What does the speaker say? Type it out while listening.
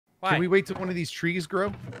Why? Can we wait till one of these trees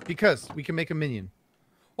grow? Because we can make a minion.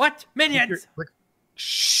 What? Minions!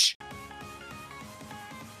 Shh.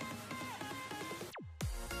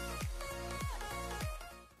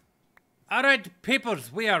 Alright,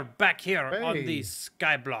 peoples, we are back here on Hey. the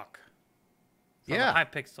Skyblock. Yeah.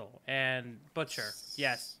 Hypixel and Butcher.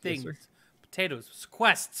 Yes, things. sir. Potatoes.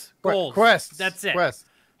 Quests. Goals. Quests. That's it. Quests.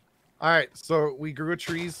 All right, so we grew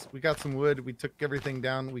trees. We got some wood. We took everything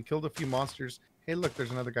down. We killed a few monsters. Hey, look, there's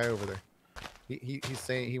another guy over there. He's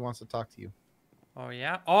saying he wants to talk to you. Oh,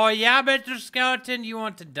 yeah? Oh, yeah, Mr. Skeleton, you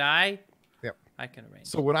want to die? Yep. I can arrange.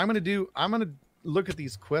 So what I'm going to do, I'm going to look at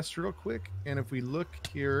these quests real quick. And if we look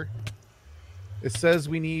here, it says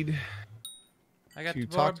we need to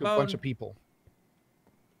talk to a bunch of people.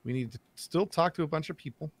 We need to still talk to a bunch of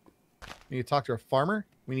people. We need to talk to a farmer.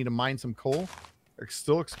 We need to mine some coal.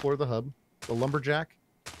 Still explore the hub. The lumberjack.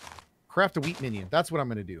 Craft a wheat minion. That's what I'm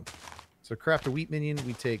going to do. So craft a wheat minion.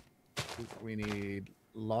 We need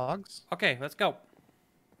logs. Okay, let's go.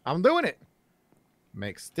 I'm doing it.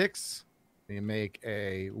 Make sticks. You make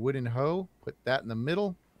a wooden hoe. Put that in the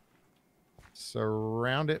middle.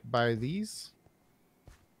 Surround it by these.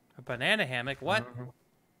 A banana hammock? What?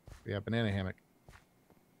 Yeah, banana hammock.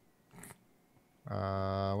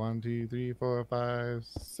 1, 2, 3, 4, 5,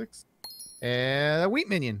 6. And a wheat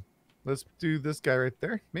minion. Let's do this guy right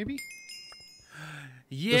there, maybe?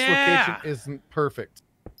 Yeah! This location isn't perfect.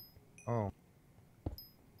 Oh.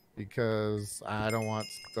 Because I don't want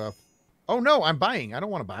stuff. Oh, no, I'm buying. I don't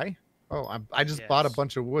want to buy. Oh, I just bought a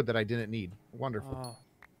bunch of wood that I didn't need. Wonderful. Oh.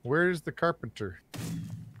 Where's the carpenter?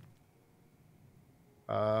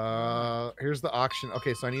 Here's the auction.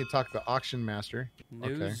 Okay, so I need to talk to the auction master.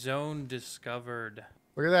 New zone discovered.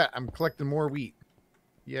 Look at that. I'm collecting more wheat.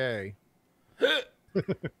 Yay.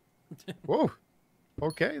 Whoa.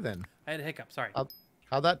 Okay, then. I had a hiccup, sorry.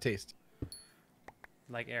 How'd that taste?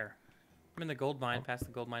 Like air. I'm in the gold mine, past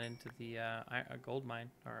the gold mine into the gold mine.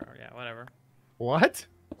 Or yeah, whatever. What?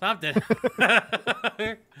 Something.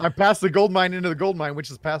 I'm past the gold mine into the gold mine,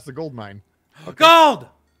 which is past the gold mine. Okay. Gold!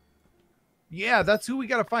 Yeah, that's who we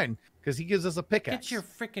gotta find, because he gives us a pickaxe. Get your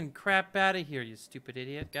freaking crap out of here, you stupid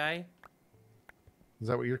idiot guy. Is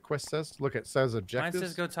that what your quest says? Look, it says objectives. Mine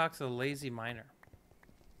says go talk to the lazy miner.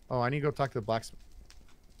 Oh, I need to go talk to the blacksmith.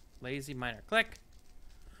 Lazy miner. Click.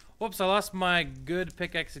 Whoops, I lost my good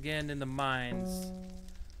pickaxe again in the mines.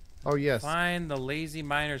 Oh, yes. Find the lazy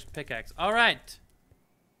miner's pickaxe. All right.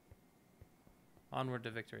 Onward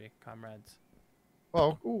to victory, comrades.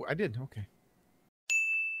 Oh, ooh, I did. Okay.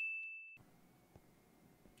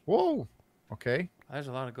 Whoa. Okay. There's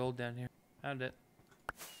a lot of gold down here. Found it.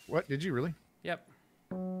 What? Did you really? Yep.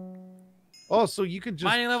 Oh, so you could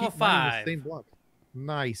just Mining level keep mining 5. the same block.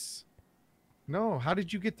 Nice. No, how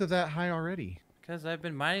did you get to that high already? Because I've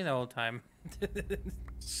been mining the whole time.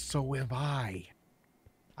 So have I.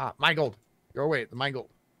 Ah, my gold. Go away. The my gold.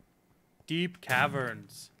 Deep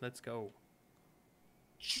caverns. Let's go.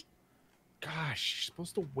 Gosh, you're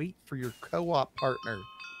supposed to wait for your co-op partner.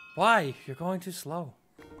 Why? You're going too slow.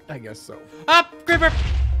 I guess so. Up, creeper!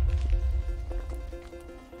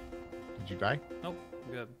 Did you die? Nope.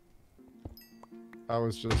 Good. I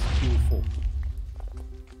was just too full.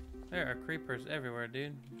 There are creepers everywhere,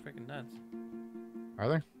 dude. Freaking nuts. Are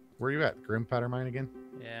there? Where are you at? Grim Powder Mine again?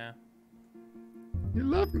 Yeah. You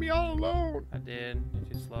left me all alone. I did.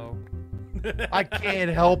 You're too slow. I can't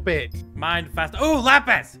help it. Mind fast. Oh,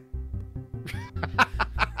 lapis!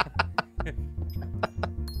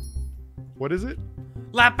 What is it?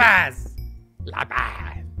 Lapis!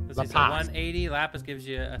 Lapis. This is a 180. Lapis gives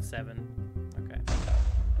you a 7. Okay.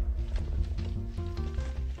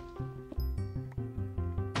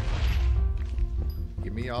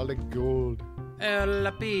 Give me all the gold.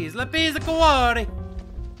 Lapis. Lapis a quarry.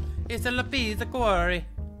 It's a lapis a quarry.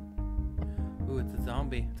 Ooh, it's a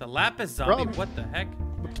zombie. It's a lapis zombie. Problem. What the heck?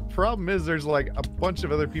 Problem is, there's like a bunch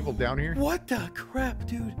of other people down here. What the crap,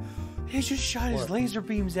 dude? He just shot his laser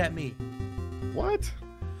beams at me. What?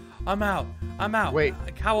 I'm out. I'm out. Wait.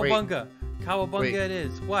 Cowabunga. Cowabunga Wait. it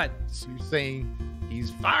is. What? So you're saying he's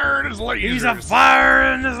firing his lasers? He's a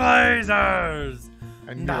firing his lasers.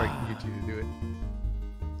 I knew I could get you to do it.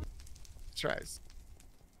 Tries.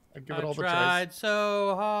 I give it all the tries. Tried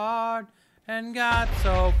so hard and got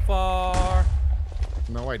so far.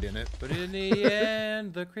 No, I didn't. But in the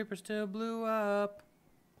end, the creeper still blew up.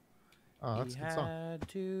 Oh, that's a good song. Had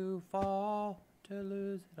to fall to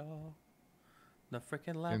lose it all. The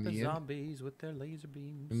freaking lapis zombies with their laser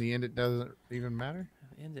beams. In the end, it doesn't even matter?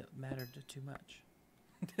 In the end, it mattered too much.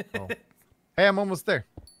 Oh. Hey, I'm almost there.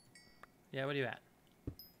 Yeah, what are you at?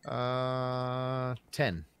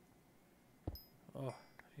 10. Oh,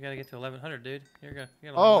 You gotta get to 1100, dude. You got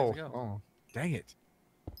a long ways to go. Oh, dang it.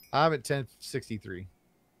 I'm at 1063.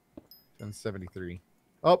 1073.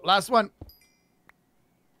 Oh, last one.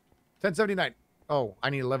 1079. Oh, I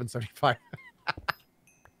need 1175.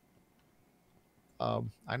 I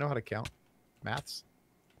know how to count. Maths.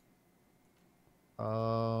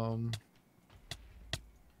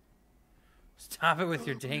 Stop it with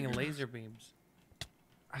your dang laser beams.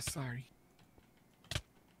 I'm sorry.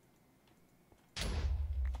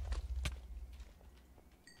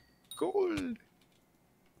 Gold.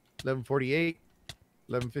 1148.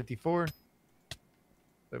 1154.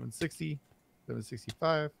 1160.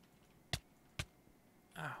 1165.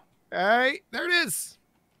 Oh. Hey, there it is.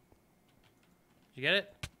 Did you get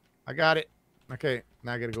it? I got it. Okay,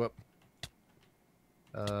 now I gotta go up.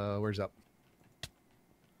 Where's up?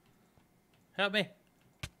 Help me.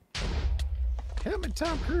 Help me,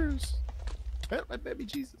 Tom Cruise. Help my baby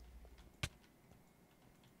Jesus.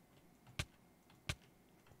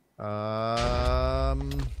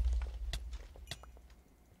 I'm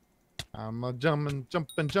a jumping.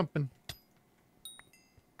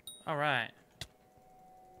 All right.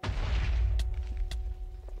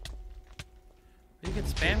 You can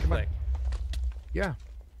spam click. Yeah. I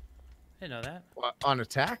didn't know that. What, on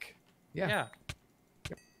attack? Yeah. Yeah.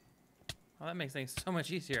 Well, that makes things so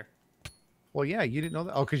much easier. Well, yeah, you didn't know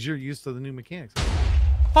that. Oh, because you're used to the new mechanics.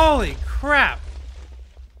 Holy crap!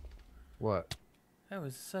 What? That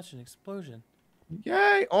was such an explosion.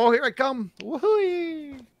 Yay! Oh, here I come!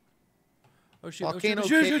 Woohoo! Oh shoot! Volcano oh,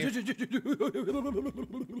 shoot.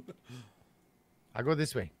 I go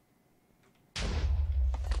this way.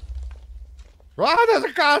 Oh, there's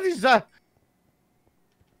a car! He's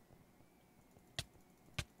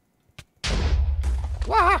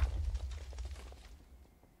Wah!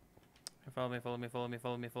 Follow me! Follow me! Follow me!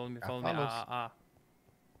 Follow me! Follow me! Follow me! Follows.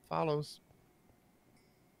 Follows.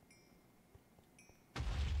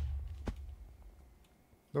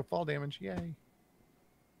 No fall damage. Yay.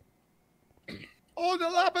 Oh, the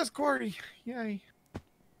lapis quarry. Yay.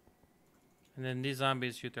 And then these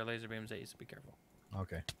zombies shoot their laser beams at you, so be careful.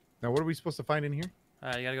 Okay. Now, what are we supposed to find in here?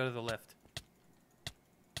 You gotta go to the lift.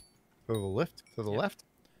 To the lift? To the left?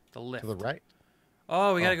 The lift. To the right?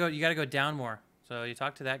 Oh, we gotta go. You gotta go down more. So you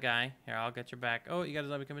talk to that guy. Here, I'll get your back. Oh, you got a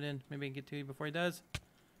zombie coming in. Maybe I can get to you before he does.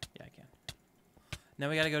 Yeah, I can. Now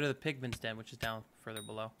we gotta go to the pigman's den, which is down further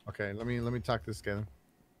below. Okay, let me talk to this guy.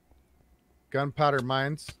 Gunpowder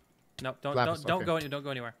mines. No, don't okay. don't go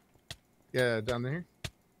anywhere. Yeah, down there.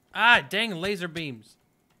 Ah, dang laser beams.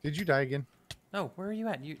 Did you die again? No, where are you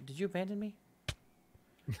at? Did you abandon me?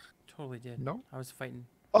 Totally did. No. I was fighting.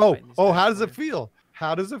 Oh, how does it feel?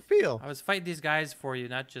 How does it feel? I was fighting these guys for you,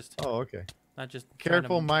 not just. Oh, okay. Not just.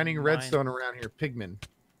 Careful mining redstone around here, pigmen.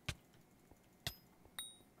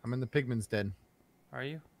 I'm in the pigman's den. Are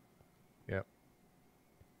you? Yep.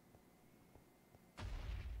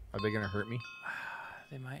 Are they gonna hurt me?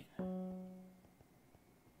 They might.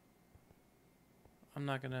 I'm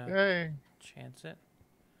not gonna chance it.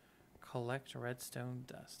 Collect redstone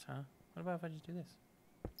dust, huh? What about if I just do this?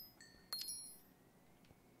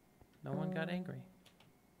 No one got angry.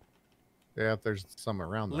 Yeah, if there's some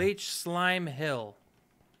around. Leech Slime Hill.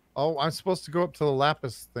 Oh, I'm supposed to go up to the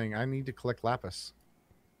lapis thing. I need to collect lapis.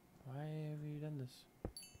 Why have you done this?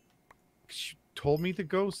 You told me to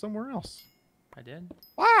go somewhere else. I did?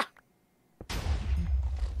 Ah!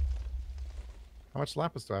 How much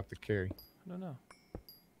lapis do I have to carry? I don't know.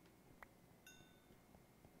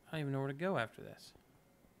 I don't even know where to go after this.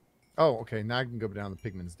 Oh, okay. Now I can go down the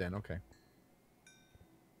pigman's den. Okay.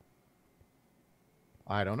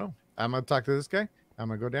 I don't know. I'm going to talk to this guy. I'm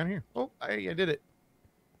going to go down here. Oh, I did it.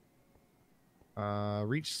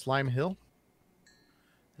 Reach Slime Hill.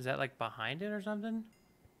 Is that like behind it or something?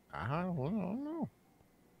 I don't know.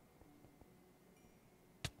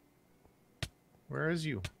 Where is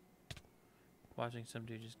you? Watching some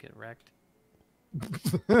dude just get wrecked.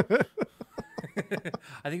 I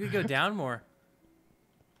think we go down more.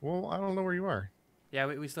 Well, I don't know where you are. Yeah,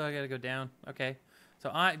 we still got to go down. Okay.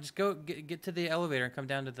 So I just go get to the elevator and come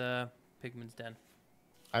down to the pigman's den.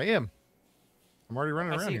 I am. I'm already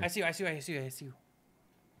running around here. I see you. I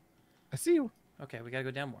see you. Okay, we got to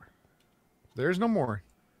go down more. There's no more.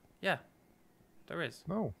 Yeah. There is.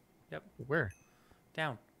 No. Yep. Where?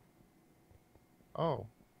 Down. Oh.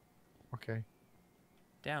 Okay.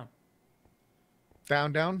 Down.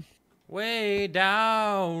 Down. Way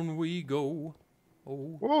down we go.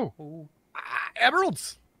 Oh. Whoa. Oh.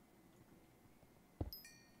 Emeralds.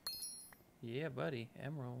 Yeah, buddy.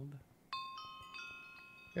 Emerald.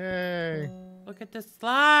 Yay. Look at the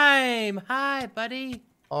slime. Hi, buddy.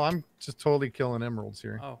 Oh, I'm just totally killing emeralds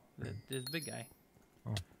here. Oh, there's a big guy.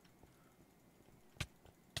 Oh.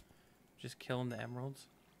 Just killing the emeralds.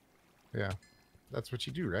 Yeah. That's what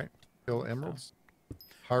you do, right? Kill emeralds.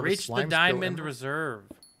 Harvest Reach slimes, the kill diamond emeralds. reserve.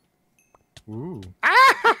 Ooh.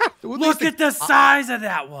 Ah! Look at the size of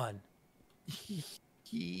that one.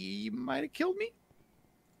 He might have killed me.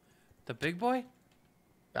 The big boy?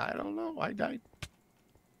 I don't know. I died.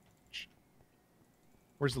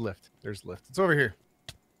 Where's the lift? There's the lift. It's over here.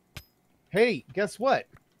 Hey, guess what?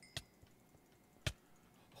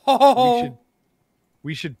 Oh!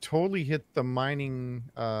 We should totally hit the mining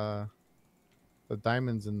the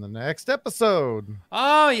diamonds in the next episode.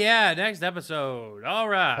 Oh yeah, next episode. All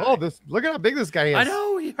right. Oh, look at how big this guy is. I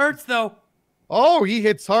know he hurts though. Oh, he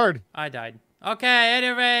hits hard. I died. Okay,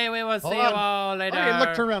 anyway, we will see you all later. Okay,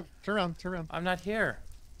 look, turn around. I'm not here.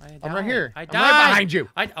 I'm right here. I I'm died. right behind you.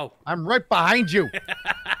 I'm right behind you.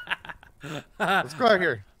 Let's go out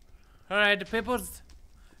here. All right, peoples.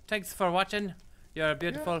 Thanks for watching. You're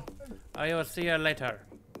beautiful. I will see you later.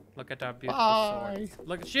 Look at our beautiful swords.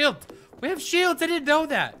 Look at shields. We have shields. I didn't know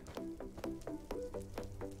that.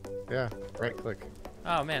 Yeah, right click.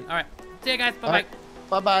 Oh man. All right. See you guys. Bye bye.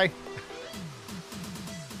 Bye bye.